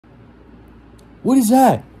What is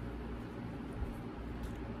that?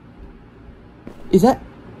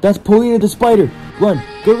 That's Poulina the spider. Run.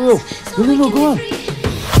 Go. Go on.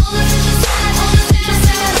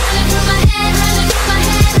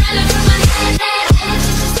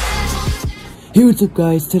 Hey, what's up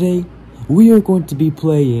guys? Today, we are going to be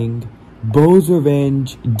playing Bow's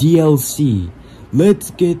Revenge DLC. Let's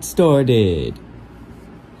get started.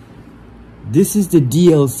 This is the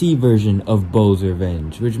DLC version of Bow's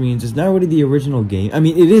Revenge, which means it's not really the original game. I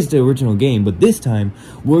mean, it is the original game, but this time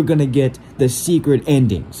we're gonna get the secret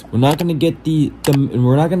endings. We're not gonna get the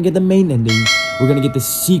main endings. We're gonna get the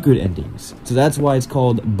secret endings. So that's why it's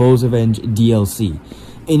called Bow's Revenge DLC.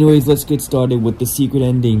 Anyways, let's get started with the secret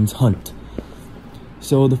endings hunt.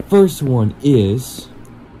 So the first one is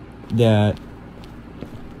that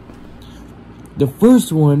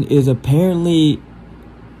apparently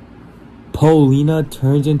Poulina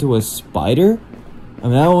turns into a spider. I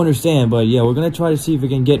mean, I don't understand, but yeah, we're gonna try to see if we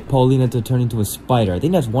can get Poulina to turn into a spider. I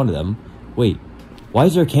think that's one of them. Wait, why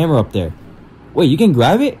is there a camera up there? Wait, you can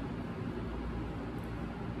grab it?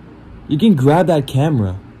 You can grab that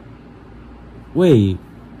camera. Wait,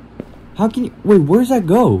 how can you? Wait, where does that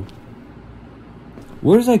go?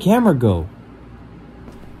 Where does that camera go?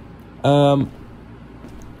 I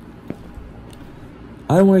don't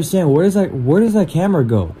understand. Where does that camera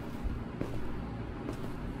go?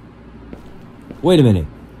 Wait a minute.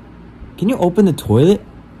 Can you open the toilet?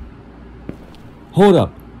 Hold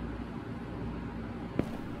up.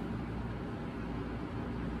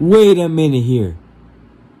 Wait a minute here.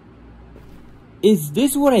 Is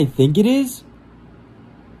this what I think it is?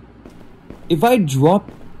 If I drop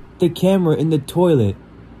the camera in the toilet,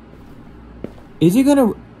 is it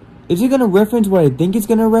gonna reference what I think it's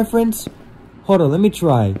gonna reference? Hold on, let me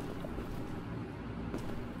try.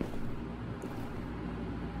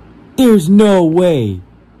 There's no way.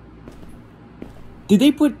 Did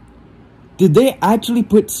they actually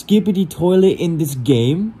put Skippity Toilet in this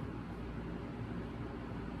game?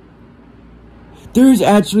 There's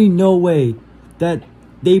actually no way that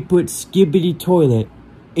they put Skippity Toilet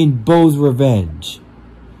in Bow's Revenge.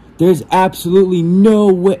 There's absolutely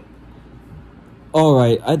no way.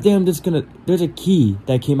 Alright, I think I'm just gonna... There's a key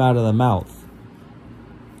that came out of the mouth.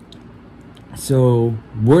 So,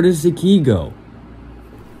 where does the key go?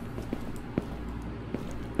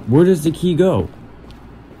 Where does the key go?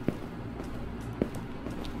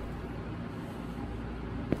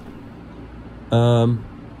 I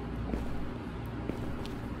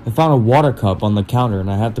found a water cup on the counter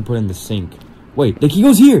and I have to put it in the sink. Wait, the key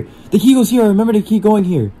goes here! The key goes here! I remember the key going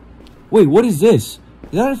here. Wait, what is this?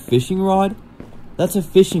 Is that a fishing rod? That's a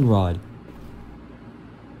fishing rod.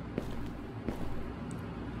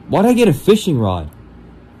 Why'd I get a fishing rod?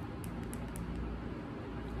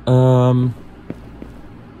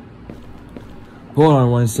 Hold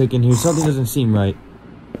on 1 second here. Something doesn't seem right.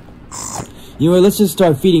 You know what? Let's just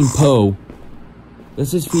start feeding Poe.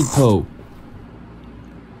 Let's just feed Poe.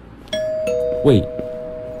 Wait.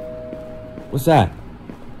 What's that?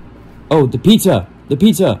 Oh, the pizza! The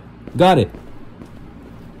pizza! Got it.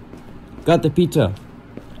 Got the pizza.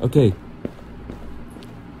 Okay.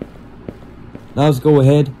 Now let's go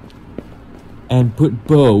ahead and put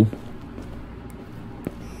Bo.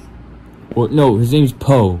 Or no, his name's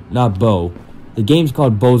Poe, not Bo. The game's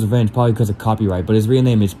called Bow's Revenge, probably because of copyright, but his real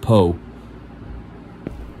name is Poe.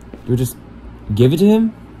 Do we just give it to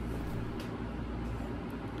him?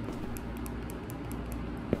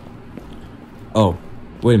 Oh,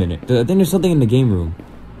 wait a minute. I think there's something in the game room.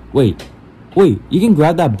 Wait, you can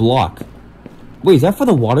grab that block. Wait, is that for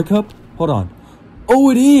the water cup? Hold on. Oh,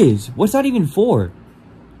 it is! What's that even for?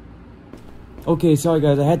 Okay, sorry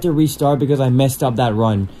guys, I had to restart because I messed up that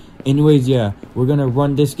run. Anyways, yeah, we're gonna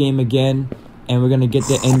run this game again, and we're gonna get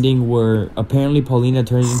the ending where apparently Poulina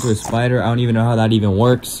turns into a spider. I don't even know how that even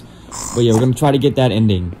works. But yeah, we're gonna try to get that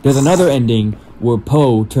ending. There's another ending where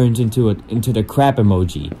Poe turns into the crap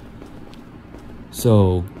emoji.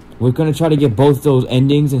 So we're gonna try to get both those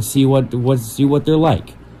endings and see what they're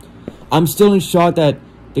like. I'm still in shock that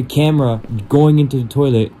the camera going into the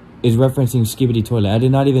toilet is referencing Skippity Toilet. I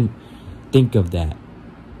did not even think of that.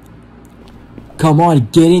 Come on,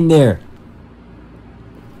 get in there.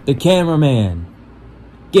 The cameraman.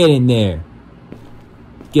 Get in there.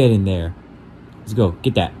 Get in there. Let's go.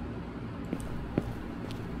 Get that.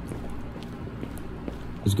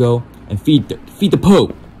 Let's go and feed the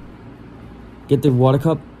Poe. Get the water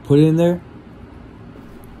cup, put it in there.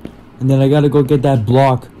 And then I gotta go get that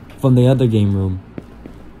block from the other game room.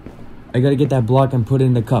 I gotta get that block and put it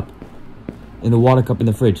in the cup. In the water cup in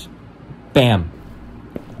the fridge. Bam.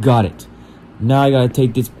 Got it. Now I gotta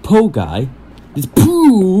take this Poe guy. This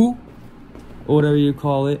Pooh. or whatever you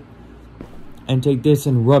call it, and take this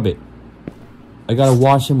and rub it. I gotta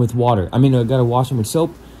wash him with water. I gotta wash him with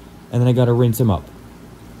soap, and then I gotta rinse him up.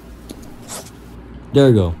 There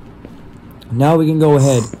we go. Now we can go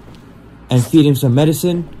ahead and feed him some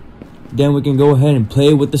medicine. Then we can go ahead and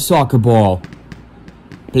play with the soccer ball.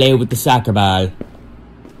 Play with the soccer ball.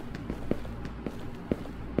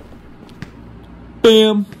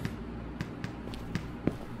 Bam!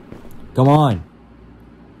 Come on.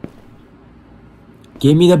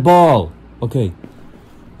 Give me the ball. Okay.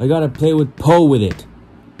 I gotta play with Poe with it.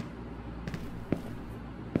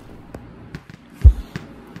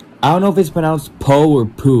 I don't know if it's pronounced Poe or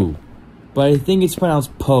Poo, but I think it's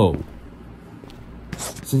pronounced Poe,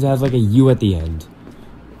 since it has like a U at the end.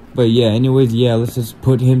 But yeah, anyways, yeah, let's just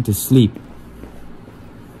put him to sleep.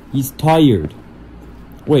 He's tired.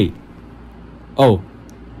 Wait. Oh,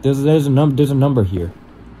 there's a number here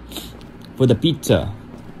for the pizza.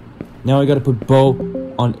 Now I gotta put Poe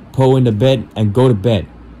in the bed and go to bed.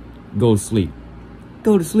 Go to sleep.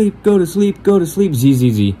 Go to sleep. Go to sleep. Go to sleep.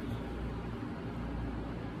 Z.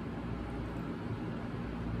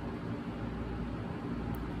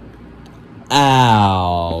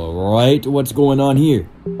 Alright, what's going on here?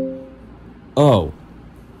 Oh.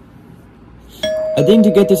 I think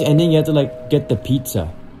to get this ending, you have to, like, get the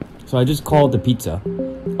pizza. So I just called the pizza.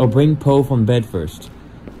 Oh, bring Poe from bed first.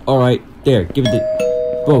 Alright, there, give it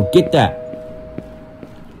the... Bro, get that.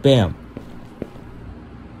 Bam.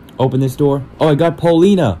 Open this door. Oh, I got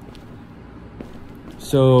Poulina.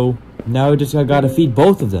 So, now I gotta feed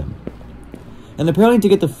both of them. And apparently to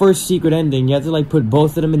get the first secret ending, you have to, like, put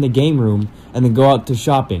both of them in the game room and then go out to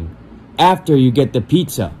shopping after you get the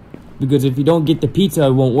pizza. Because if you don't get the pizza,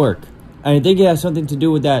 it won't work. And I think it has something to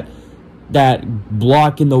do with that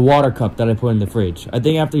block in the water cup that I put in the fridge. I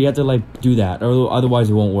think after you have to, like, do that, or otherwise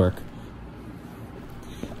it won't work.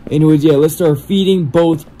 Anyways, yeah, let's start feeding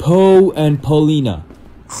both Poe and Poulina.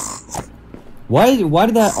 Why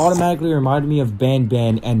did that automatically remind me of Ban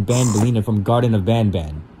Ban and Banbaleena from Garden of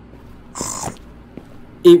Banban?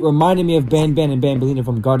 It reminded me of Ban Ban and Banbaleena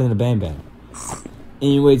from Garden of Banban.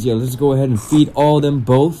 Anyways, yeah, let's go ahead and feed all of them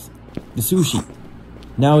both the sushi.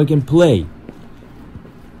 Now we can play.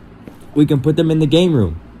 We can put them in the game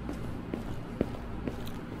room.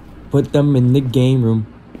 Put them in the game room.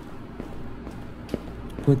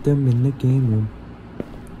 Put them in the game room.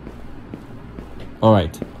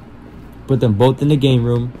 Alright. Put them both in the game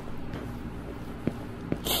room.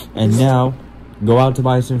 And now, go out to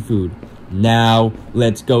buy some food. Now,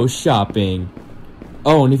 let's go shopping.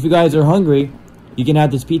 Oh, and if you guys are hungry, you can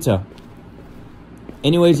have this pizza.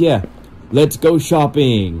 Anyways, yeah. Let's go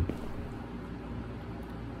shopping.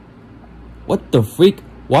 What the freak?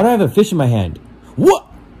 Why do I have a fish in my hand? What?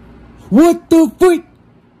 What the freak?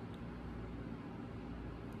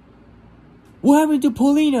 What happened to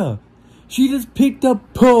Poulina? She just picked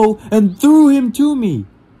up Poe and threw him to me.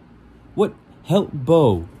 What? Help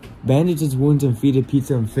Bo. Bandage his wounds and feed it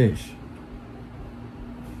pizza and fish.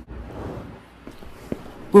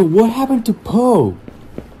 But what happened to Poe?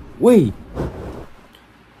 Wait.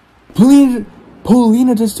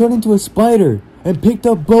 Poulina just turned into a spider and picked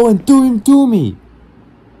up Bo and threw him to me.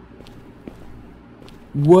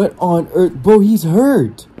 What on earth? Bo, he's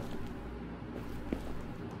hurt.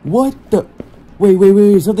 What the?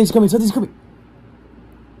 Wait. Something's coming.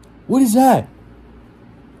 What is that?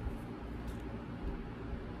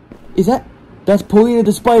 That's Poulina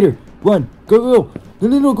the spider. Run. Go.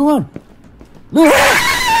 No, go on. No.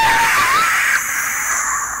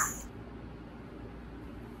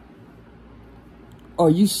 Are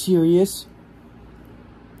you serious?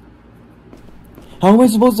 How am I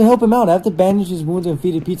supposed to help him out? I have to bandage his wounds and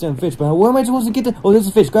feed it pizza and fish. But where am I supposed to get the... Oh, there's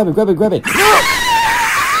a fish. Grab it.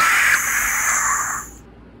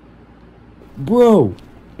 Bro.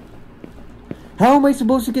 How am I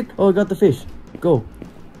supposed to get... Oh, I got the fish. Go.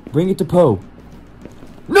 Bring it to Poe.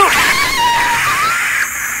 No!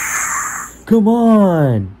 Come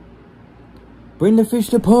on. Bring the fish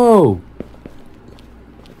to Poe.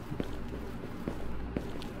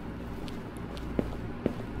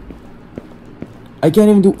 I can't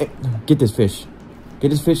even do it. Get this fish. Get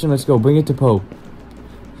this fish and let's go. Bring it to Poe.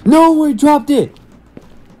 No, I dropped it.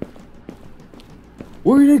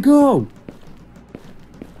 Where did it go?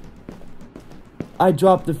 I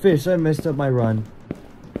dropped the fish. I messed up my run.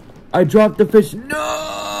 I dropped the fish.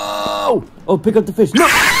 No! Oh, pick up the fish. No!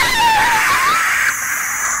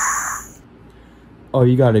 Oh,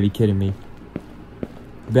 you gotta be kidding me.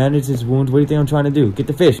 Bandage his wounds. What do you think I'm trying to do? Get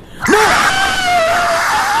the fish. No!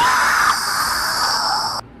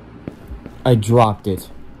 I dropped it.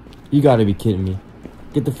 You gotta be kidding me.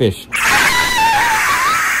 Get the fish.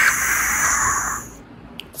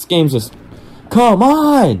 game's just... Come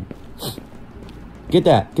on! Get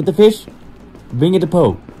that. Get the fish. Bring it to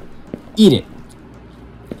Poe. Eat it.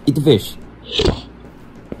 Eat the fish.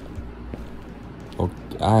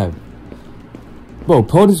 Okay, Bro,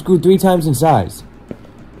 Poe just grew 3 times in size.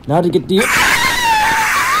 Now to get the...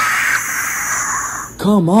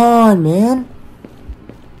 Come on, man.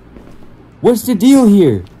 What's the deal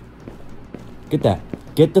here? Get that.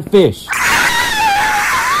 Get the fish.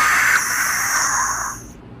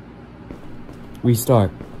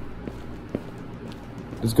 Restart.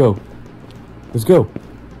 Let's go. Let's go.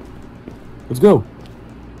 Let's go.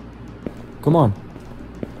 Come on.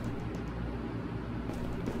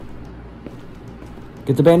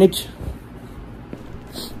 Get the bandage.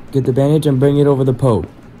 Get the bandage and bring it over the Poe.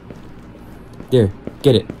 There.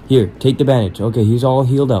 Get it. Here. Take the bandage. Okay, he's all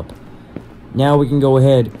healed up. Now we can go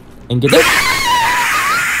ahead and get the...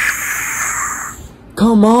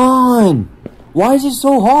 Come on! Why is it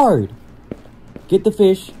so hard? Get the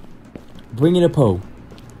fish. Bring it to Poe.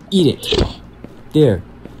 Eat it. There.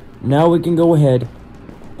 Now we can go ahead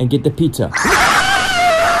and get the pizza.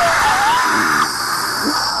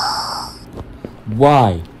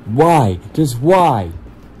 Why? Why? Just why?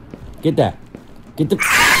 Get that. Get the...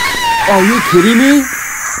 Are you kidding me?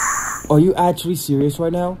 Are you actually serious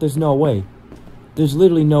right now? There's no way. There's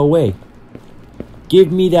literally no way.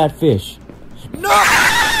 Give me that fish. No!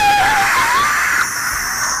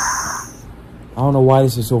 I don't know why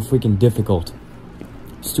this is so freaking difficult.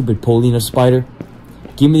 Stupid Poulina spider.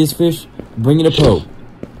 Give me this fish. Bring it to Poe.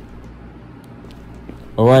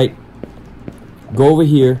 Alright. Go over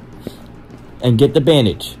here. And get the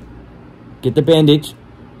bandage. Get the bandage.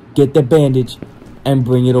 Get the bandage. And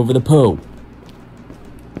bring it over to Poe.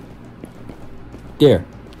 There.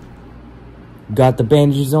 Got the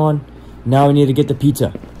bandages on. Now I need to get the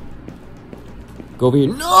pizza. Go over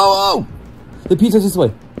here. No! The pizza's this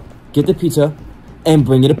way. Get the pizza. And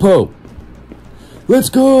bring it to Poe.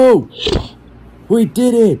 Let's go! We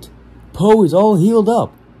did it! Poe is all healed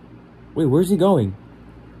up. Wait, where's he going?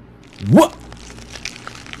 What?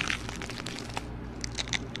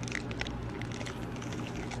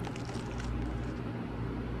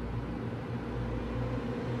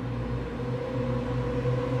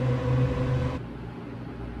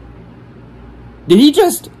 Did he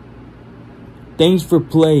just... Thanks for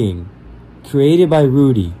playing. Created by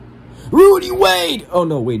Rudy. Rudy Wade! Oh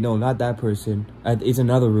no, wait, no, not that person. It's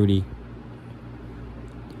another Rudy.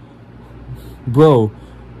 Bro,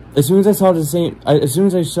 as soon as I saw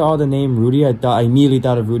the name Rudy, I immediately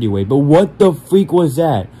thought of Rudy Wade. But what the freak was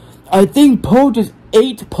that? I think Poe just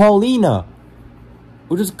ate Poulina.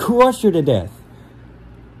 Or just crushed her to death.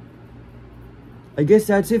 I guess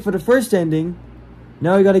that's it for the first ending.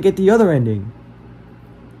 Now I gotta get the other ending.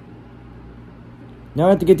 Now I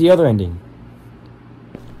have to get the other ending.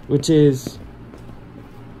 Which is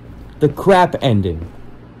the crap ending.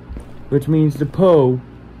 Which means the Poe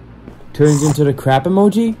turns into the crap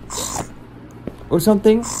emoji? Or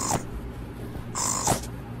something?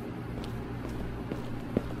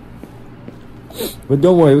 But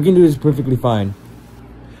don't worry, we can do this perfectly fine.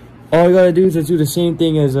 All I gotta do is just do the same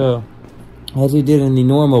thing as we did in the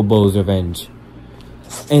normal Bo's Revenge.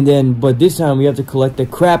 And then, but this time we have to collect the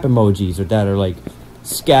crap emojis that are like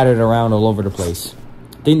scattered around all over the place.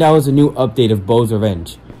 I think that was a new update of Bo's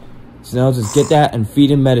Revenge. So now just get that and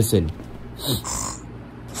feed him medicine.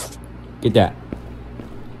 Get that.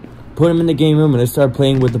 Put him in the game room and let's start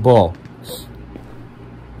playing with the ball.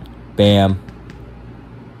 Bam.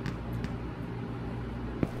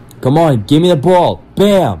 Come on, give me the ball.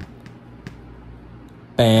 Bam.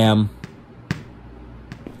 Bam.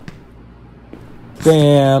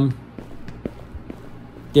 Bam.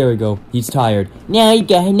 There we go. He's tired. Now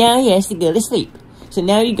he has to go to sleep. So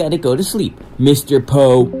now you gotta go to sleep, Mr.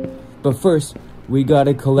 Poe. But first, we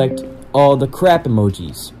gotta collect all the crap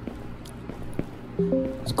emojis.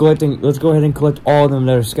 Let's go ahead and collect all of them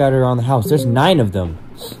that are scattered around the house. There's 9 of them.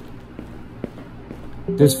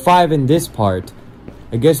 There's 5 in this part.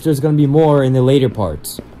 I guess there's gonna be more in the later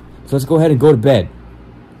parts. So let's go ahead and go to bed.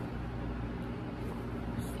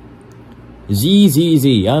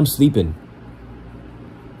 Z, I'm sleeping.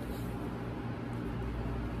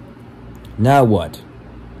 Now what?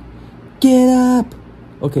 Get up!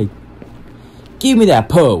 Okay. Give me that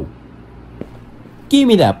Poe. Give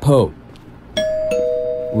me that Poe.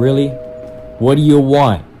 Really? What do you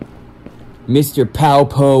want? Mr. Pow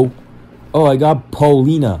Poe? Oh, I got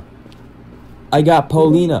Poulina. I got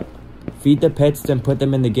Poulina. Feed the pets, then put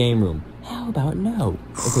them in the game room. How about no?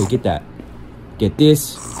 Okay, get that. Get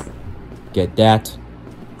this. Get that.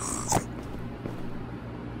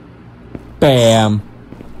 Bam.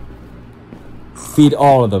 Feed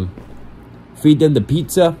all of them. Feed them the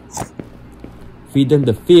pizza. Feed them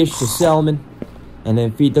the fish, the salmon. And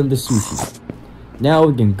then feed them the sushi. Now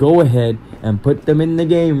we can go ahead and put them in the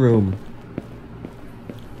game room.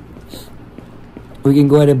 We can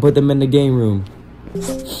go ahead and put them in the game room.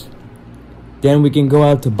 Then we can go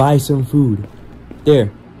out to buy some food.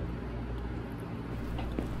 There.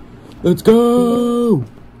 Let's go!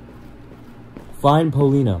 Find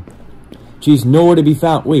Poulina. She's nowhere to be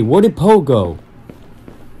found. Wait, where did Po go?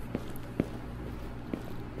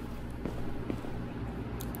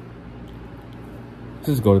 Let's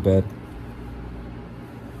just go to bed.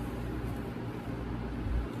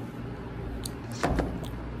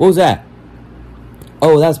 What was that?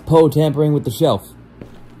 Oh, that's Po tampering with the shelf.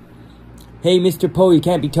 Hey, Mr. Po, you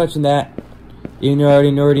can't be touching that. You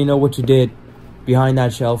already know what you did behind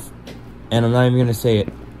that shelf. And I'm not even going to say it.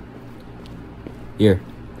 Here.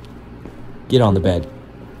 Get on the bed.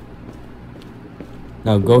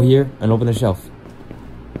 Now go here and open the shelf.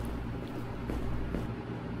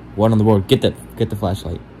 What on the world? Get the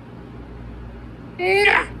flashlight.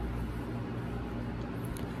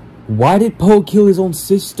 Why did Po kill his own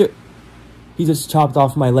sister? He just chopped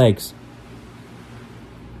off my legs.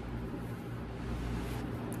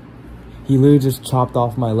 He literally just chopped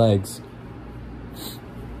off my legs.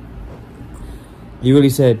 He really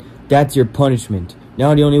said, that's your punishment.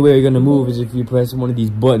 Now the only way you're going to move is if you press one of these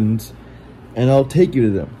buttons. And I'll take you to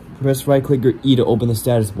them. Press right click or E to open the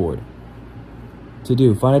status board. To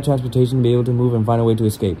do, find a transportation to be able to move and find a way to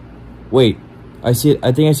escape. Wait, I see it.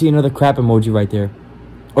 I think I see another crap emoji right there.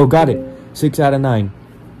 Oh, got it. 6 out of 9.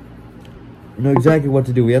 I know exactly what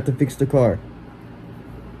to do. We have to fix the car.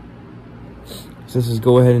 So let's just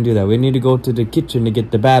go ahead and do that. We need to go to the kitchen to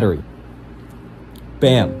get the battery.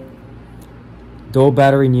 Bam. Dual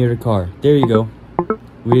battery near the car. There you go.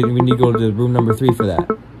 We need to go to room number 3 for that.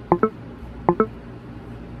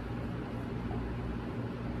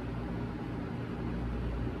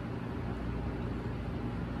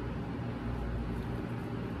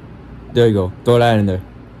 There you go. Throw that in there.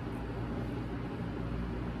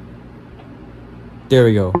 There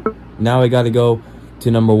we go. Now we gotta go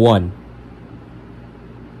to number 1.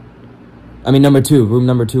 I mean number 2. Room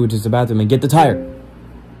number 2, which is the bathroom, and get the tire.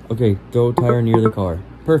 Okay, throw tire near the car.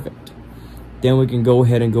 Perfect. Then we can go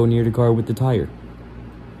ahead and go near the car with the tire.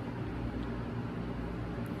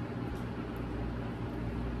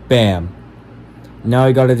 Bam. Now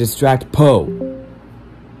we gotta distract Po.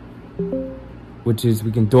 Which is,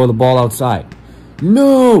 we can throw the ball outside.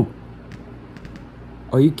 No!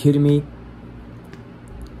 Are you kidding me?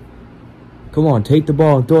 Come on, take the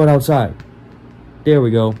ball and throw it outside. There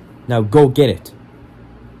we go. Now go get it.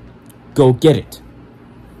 Go get it.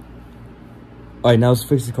 Alright, now let's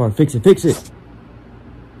fix the car. Fix it, fix it.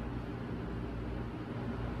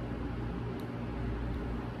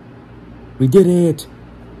 We did it.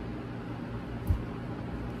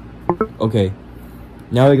 Okay.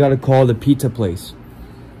 Now we gotta call the pizza place.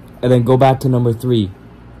 And then go back to number 3.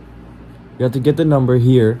 We have to get the number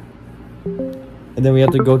here. And then we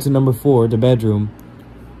have to go to number 4, the bedroom.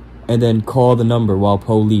 And then call the number while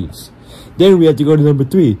Po leaves. Then we have to go to number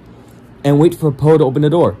 3. And wait for Po to open the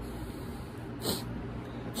door.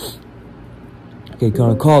 Okay,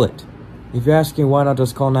 gonna call it. If you're asking why not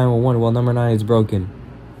just call 911, well, number 9 is broken.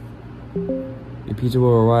 Your pizza will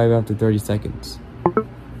arrive after 30 seconds.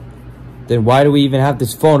 Then why do we even have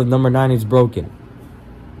this phone if number 9 is broken?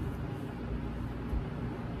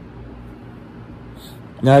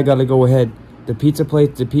 Now I gotta go ahead. The pizza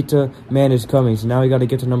place, the pizza man is coming. So now we gotta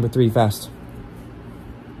get to number 3 fast.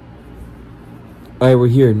 Alright, we're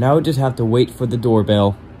here. Now we just have to wait for the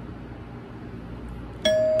doorbell.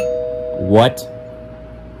 What?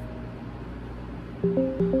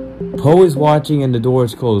 Po is watching and the door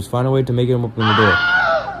is closed. Find a way to make him open the door.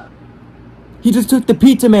 He just took the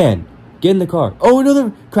pizza man. Get in the car. Oh,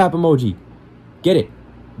 another crap emoji. Get it.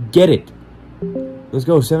 Get it. Let's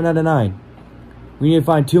go. 7 out of 9. We need to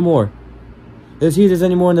find 2 more. Let's see if there's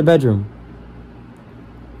any more in the bedroom.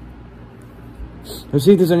 Let's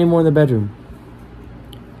see if there's any more in the bedroom.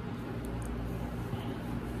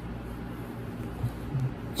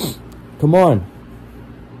 Come on.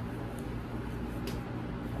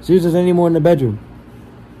 See if there's any more in the bedroom.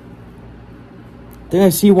 I think I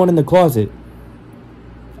see one in the closet.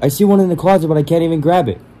 I see one in the closet, but I can't even grab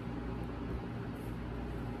it.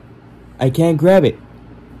 I can't grab it.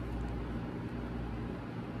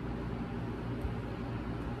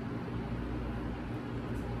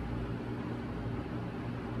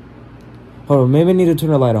 Hold on, maybe I need to turn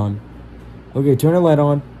the light on. Okay, turn the light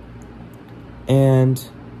on. And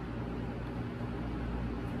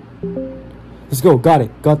Let's go. Got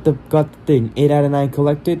it. Got the thing. 8 out of 9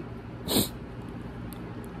 collected.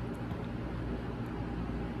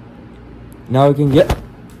 Now we can get...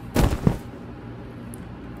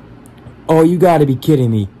 Oh, you gotta be kidding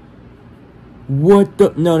me. What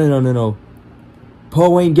the... No.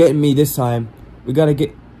 Poe ain't getting me this time. We gotta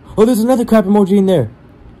get... Oh, there's another crap emoji in there.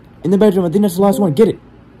 In the bedroom. I think that's the last one. Get it.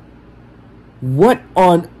 What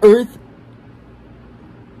on earth?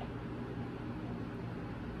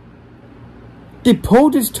 Did Poe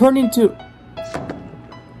just turn into...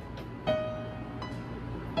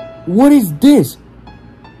 What is this?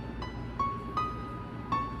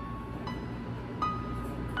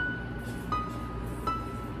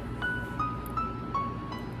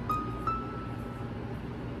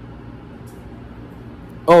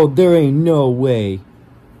 Oh, there ain't no way.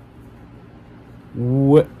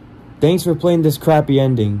 What? Thanks for playing this crappy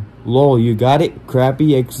ending. Lol, you got it? Crappy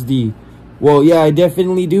XD. Well, yeah, I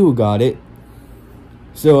definitely do got it.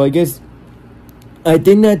 So, I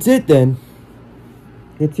think that's it then.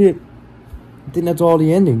 That's it. I think that's all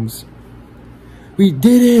the endings. We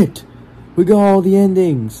did it! We got all the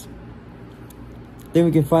endings. Then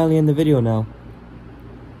we can finally end the video now.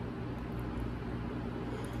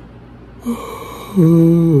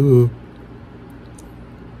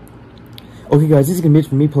 Okay guys, this is gonna be it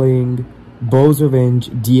for me playing Bo's Revenge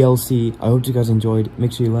DLC. I hope you guys enjoyed.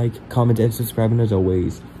 Make sure you like, comment, and subscribe, and as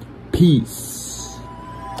always, peace.